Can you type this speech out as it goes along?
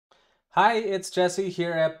Hi, it's Jesse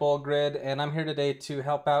here at BullGrid, and I'm here today to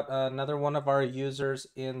help out another one of our users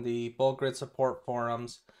in the BullGrid support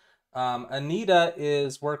forums. Anita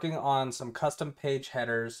is working on some custom page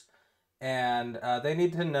headers, and they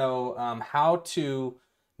need to know how to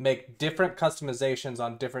make different customizations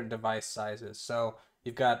on different device sizes. So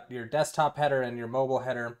you've got your desktop header and your mobile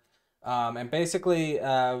header. And basically,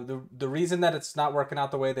 the reason that it's not working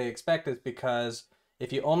out the way they expect is because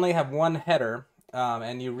if you only have one header,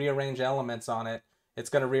 and you rearrange elements on it, it's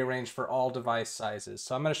going to rearrange for all device sizes.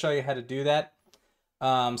 So I'm going to show you how to do that.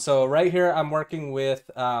 So right here, I'm working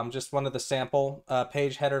with just one of the sample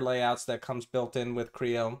page header layouts that comes built in with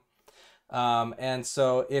Creo. And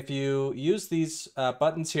so if you use these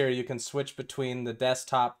buttons here, you can switch between the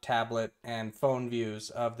desktop, tablet, and phone views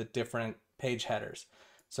of the different page headers.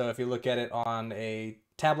 So if you look at it on a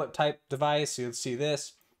tablet type device, you'll see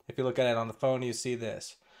this. If you look at it on the phone, you see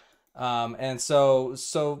this. And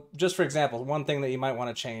so just for example, one thing that you might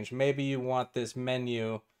want to change, maybe you want this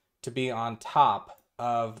menu to be on top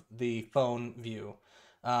of the phone view.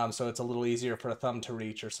 So it's a little easier for a thumb to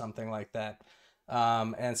reach or something like that.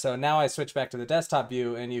 And so now I switch back to the desktop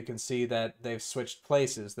view and you can see that they've switched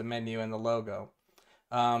places, the menu and the logo.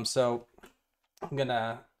 So I'm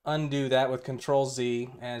gonna undo that with Control Z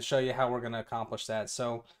and show you how we're gonna accomplish that.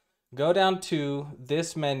 So go down to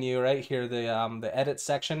this menu right here, the edit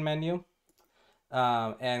section menu,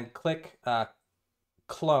 and click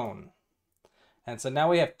clone. And so now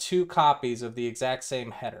we have two copies of the exact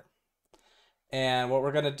same header. And what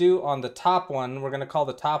we're going to do on the top one, we're going to call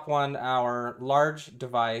the top one our large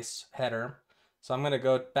device header. So I'm going to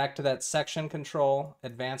go back to that section control,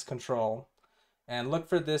 advanced control, and look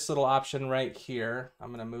for this little option right here.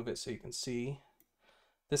 I'm going to move it so you can see.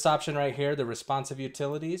 This option right here, the responsive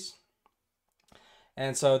utilities.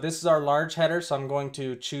 And so this is our large header, so I'm going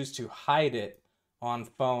to choose to hide it on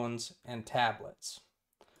phones and tablets.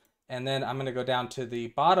 And then I'm going to go down to the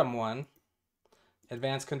bottom one,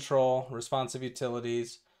 advanced control, responsive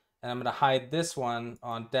utilities, and I'm going to hide this one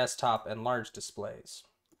on desktop and large displays.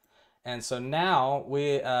 And so now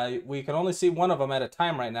we can only see one of them at a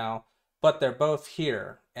time right now, but they're both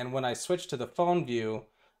here. And when I switch to the phone view,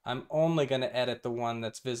 I'm only going to edit the one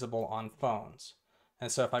that's visible on phones.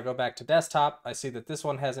 And so if I go back to desktop, I see that this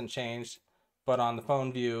one hasn't changed, but on the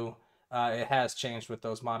phone view, it has changed with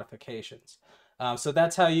those modifications. So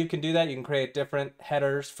that's how you can do that. You can create different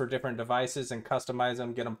headers for different devices and customize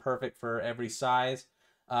them, get them perfect for every size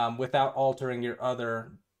without altering your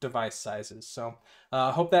other device sizes. So I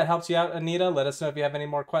hope that helps you out, Anita. Let us know if you have any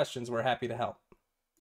more questions. We're happy to help.